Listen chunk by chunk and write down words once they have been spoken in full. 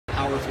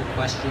powerful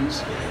questions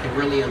that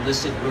really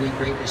elicit really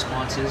great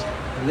responses,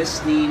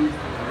 listening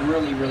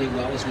really, really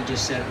well, as we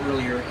just said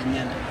earlier, and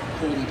then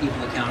holding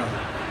people accountable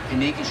and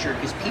making sure,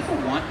 because people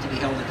want to be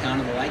held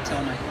accountable. I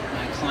tell my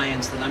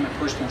clients that I'm a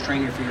personal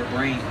trainer for your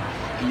brain,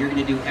 and you're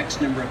going to do X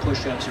number of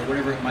push-ups or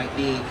whatever it might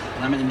be,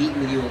 and I'm going to meet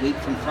with you a week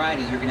from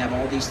Friday. You're going to have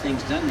all these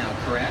things done now,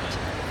 correct?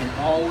 And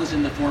always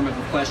in the form of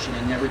a question,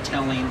 and never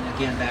telling,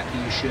 again, back to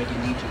you should,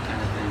 you need to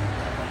kind of thing.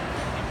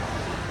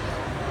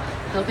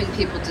 Helping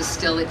people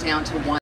distill it down to one